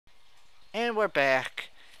And we're back.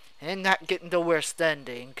 And not getting the worst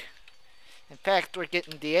ending. In fact, we're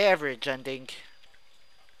getting the average ending.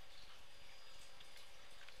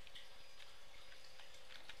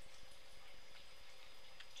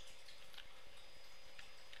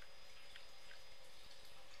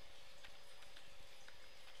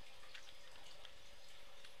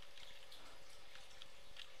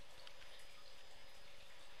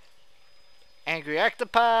 Angry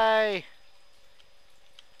octopi!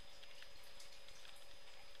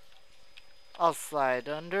 I'll slide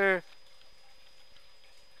under.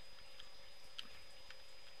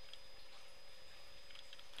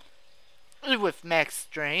 With max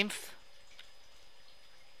strength.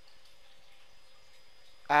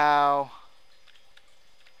 Ow.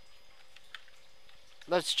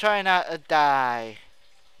 Let's try not to die.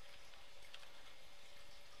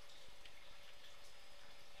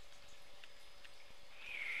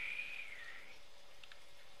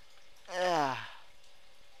 Ugh.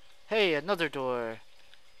 Hey, another door.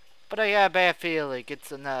 But I got a bad feeling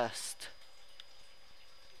it's a nest.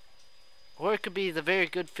 Or it could be the very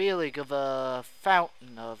good feeling of a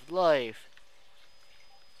fountain of life.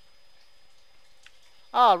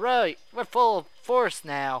 Alright, we're full of force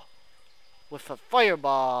now. With a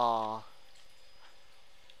fireball.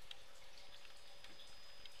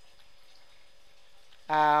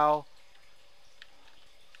 Ow.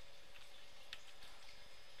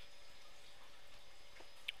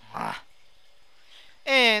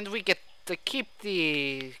 And we get to keep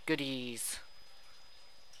the goodies.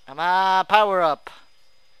 Come on, power up.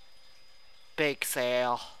 Bake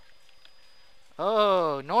sale.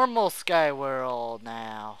 Oh, normal Sky World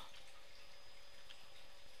now.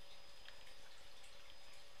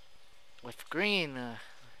 With green.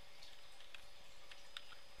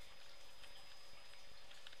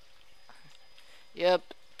 Yep,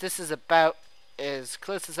 this is about as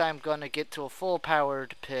close as I'm gonna get to a full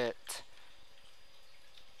powered pit.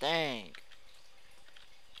 Dang.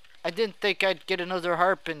 I didn't think I'd get another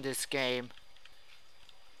harp in this game.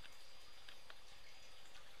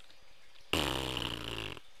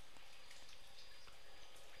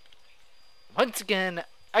 Once again,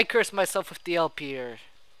 I curse myself with the LP here.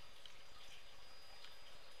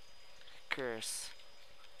 Curse.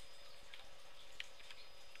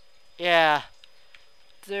 Yeah,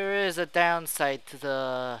 there is a downside to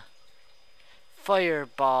the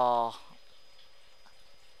fireball.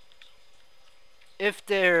 If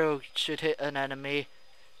the arrow should hit an enemy,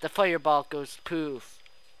 the fireball goes poof.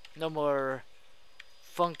 No more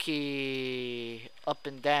funky up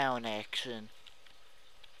and down action.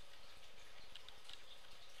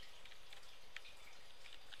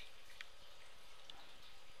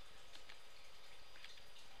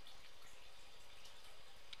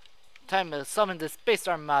 Time to summon the Space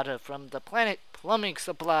Armada from the planet Plumbing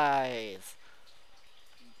Supplies.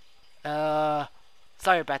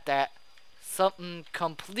 Sorry about that. Something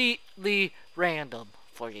completely random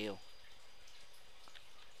for you.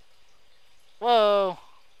 Whoa.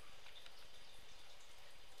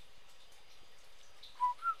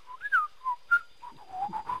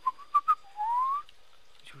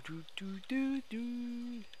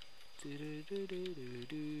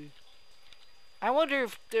 I wonder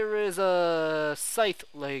if there is a Scythe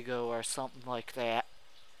Lego or something like that.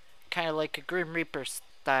 Kind of like a Grim Reaper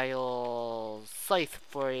style Scythe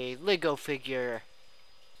for a Lego figure.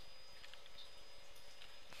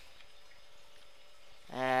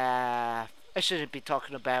 I shouldn't be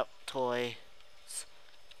talking about toys.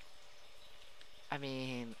 I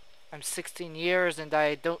mean, I'm 16 years and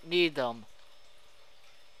I don't need them.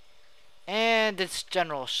 And it's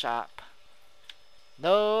general shop.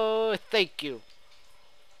 No, thank you.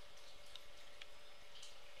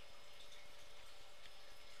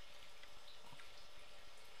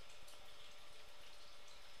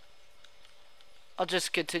 I'll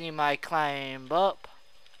just continue my climb up.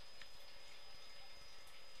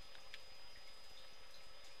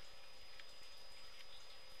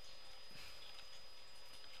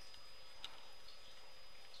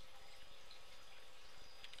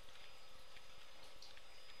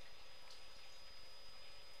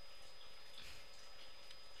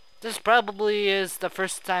 This probably is the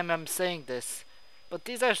first time I'm saying this, but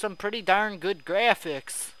these are some pretty darn good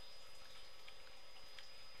graphics.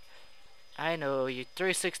 I know, you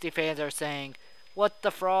 360 fans are saying, what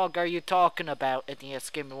the frog are you talking about, NES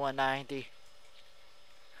Gamer 190?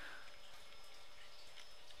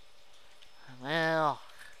 Well...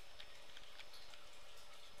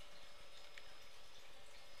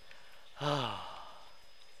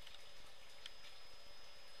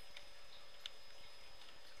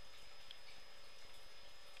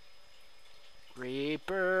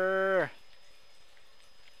 Reaper...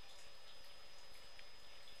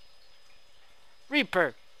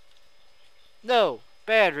 Reaper! No,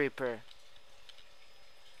 bad Reaper.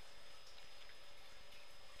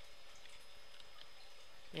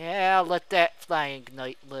 Yeah, I'll let that flying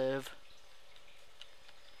knight live.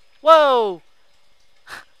 Whoa!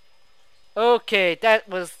 Okay, that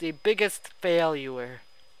was the biggest failure.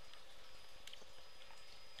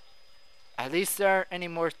 At least there aren't any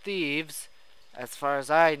more thieves, as far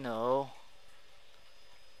as I know.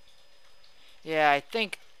 Yeah, I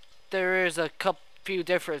think there is a few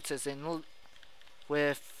differences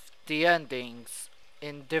with the endings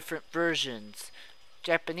in different versions.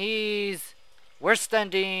 Japanese, worst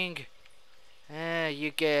ending,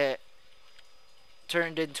 you get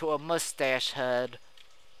turned into a mustache head.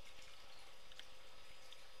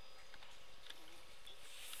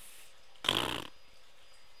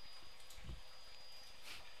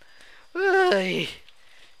 Ugh.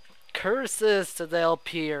 Curses to the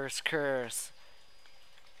LPers curse.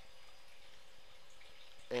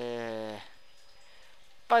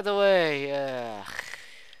 By the way,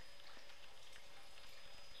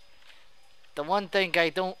 the one thing I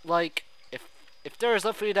don't like, if there's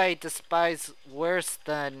a food I despise worse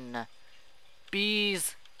than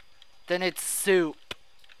bees, then it's soup.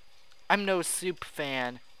 I'm no soup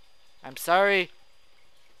fan. I'm sorry.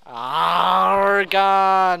 Argon!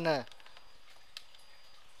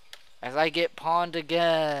 As I get pawned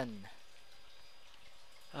again.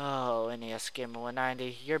 Oh, NES Gamer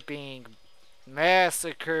 190, you're being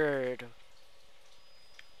massacred.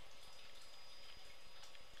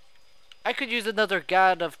 I could use another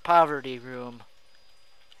God of Poverty room.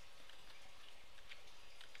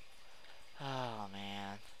 Oh,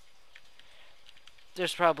 man.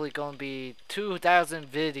 There's probably going to be 2,000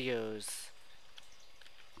 videos.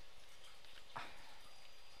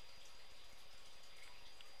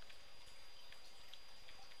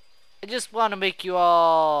 I just want to make you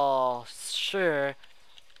all sure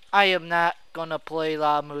I am not gonna play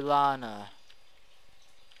La Mulana.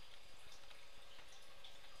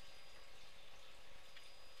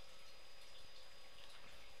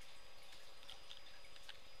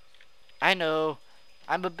 I know,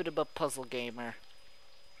 I'm a bit of a puzzle gamer.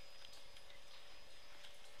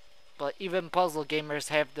 But even puzzle gamers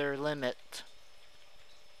have their limit.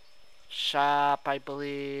 Shop, I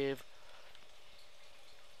believe.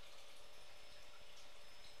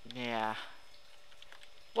 Yeah.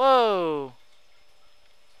 Whoa!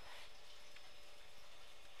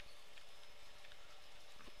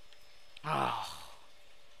 Oh.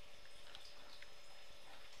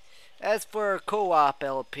 As for a co-op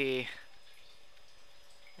LP,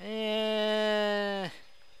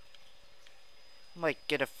 might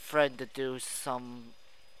get a friend to do some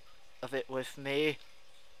of it with me.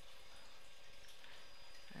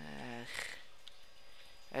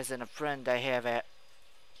 As in a friend I have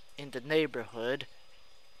in the neighborhood.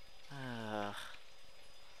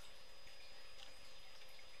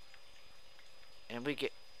 And we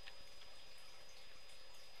get...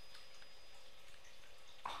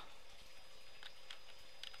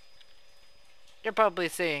 You're probably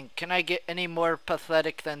saying, can I get any more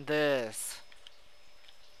pathetic than this?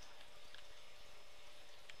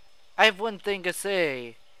 I have one thing to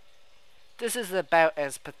say. This is about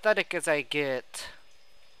as pathetic as I get.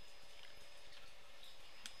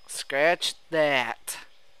 Scratch that.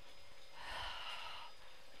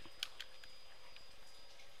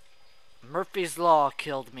 Murphy's Law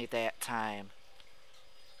killed me that time.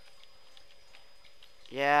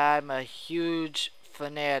 Yeah, I'm a huge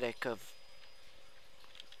fanatic of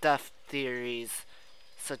death theories,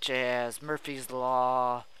 such as Murphy's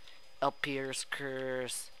Law, LP's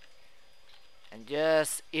Curse, and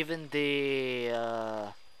yes, even the,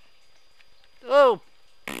 oh!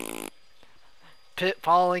 Pit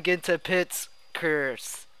falling into Pit's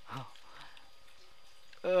Curse.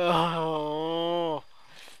 Oh!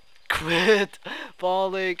 Quit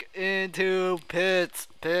falling into Pit's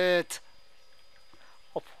pit.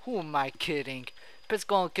 Oh, who am I kidding? Pit's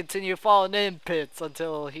gonna continue falling in pits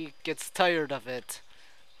until he gets tired of it.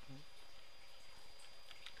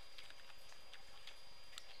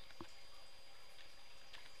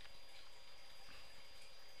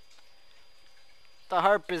 The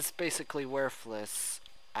harp is basically worthless.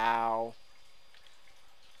 Ow.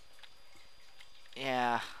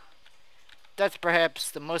 Yeah. That's perhaps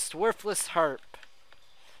the most worthless harp.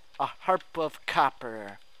 A harp of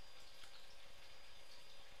copper.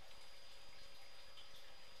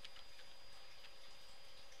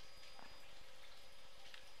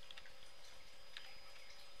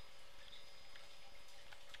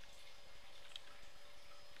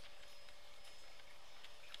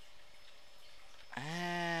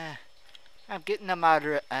 I'm getting a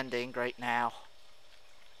moderate ending right now.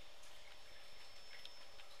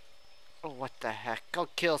 Oh, what the heck? Go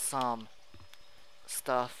kill some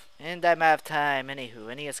stuff. And I'm out of time.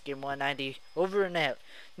 Anywho, NES Game 190 over and out.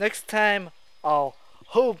 Next time, I'll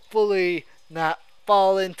hopefully not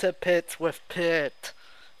fall into pits with Pit.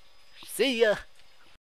 See ya!